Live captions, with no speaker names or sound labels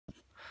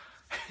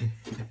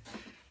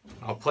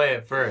I'll play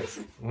it first.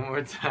 One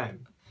more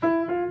time.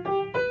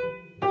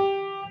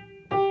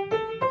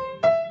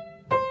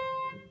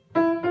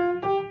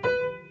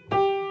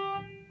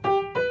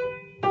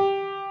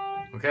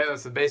 Okay,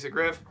 that's the basic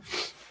riff.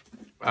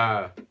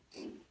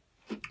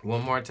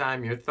 One more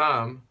time, your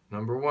thumb,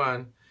 number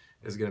one,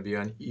 is going to be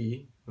on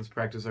E. Let's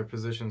practice our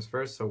positions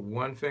first. So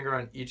one finger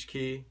on each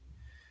key.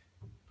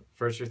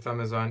 First your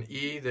thumb is on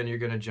E, then you're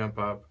going to jump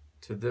up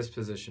to this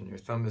position. Your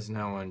thumb is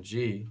now on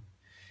G.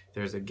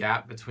 There's a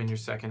gap between your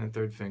second and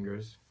third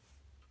fingers.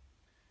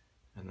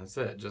 And that's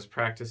it. Just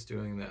practice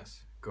doing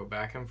this. Go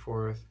back and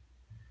forth,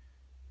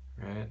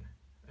 right?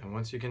 And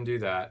once you can do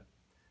that,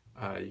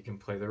 you can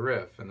play the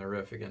riff. And the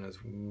riff again is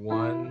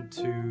 1,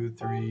 2,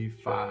 3,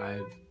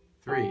 5,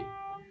 3.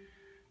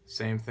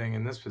 Same thing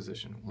in this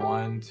position.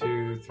 1,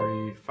 2,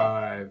 3,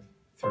 5,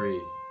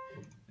 3.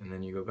 And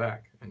then you go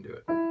back and do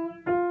it.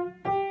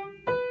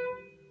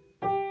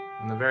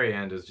 And the very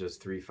end is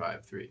just 3,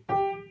 5, 3.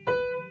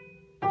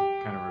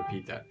 Kind of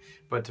repeat that.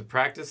 But to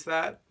practice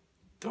that,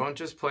 don't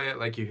just play it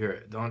like you hear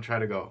it. Don't try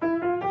to go.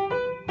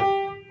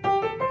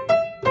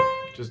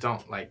 Just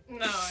don't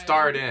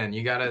start in.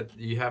 You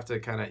have to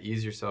kind of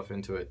ease yourself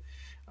into it.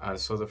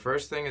 So the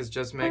first thing is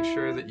just make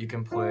sure that you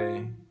can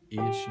play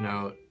each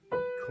note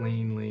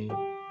cleanly,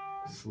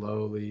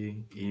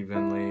 slowly,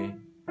 evenly.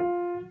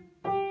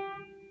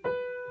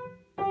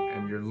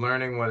 And you're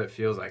learning what it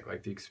feels like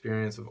the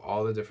experience of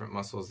all the different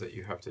muscles that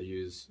you have to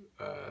use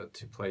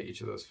to play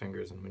each of those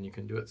fingers. And when you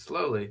can do it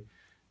slowly,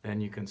 then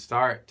you can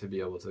start to be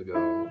able to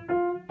go.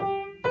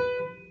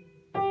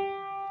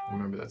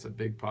 Remember, that's a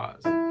big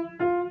pause.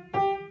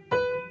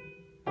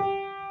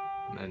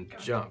 And then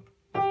jump.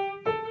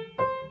 And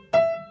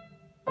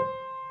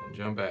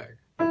jump back.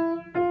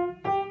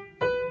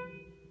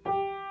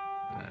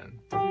 And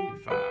 3,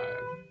 5,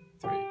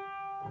 3.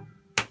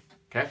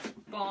 Okay?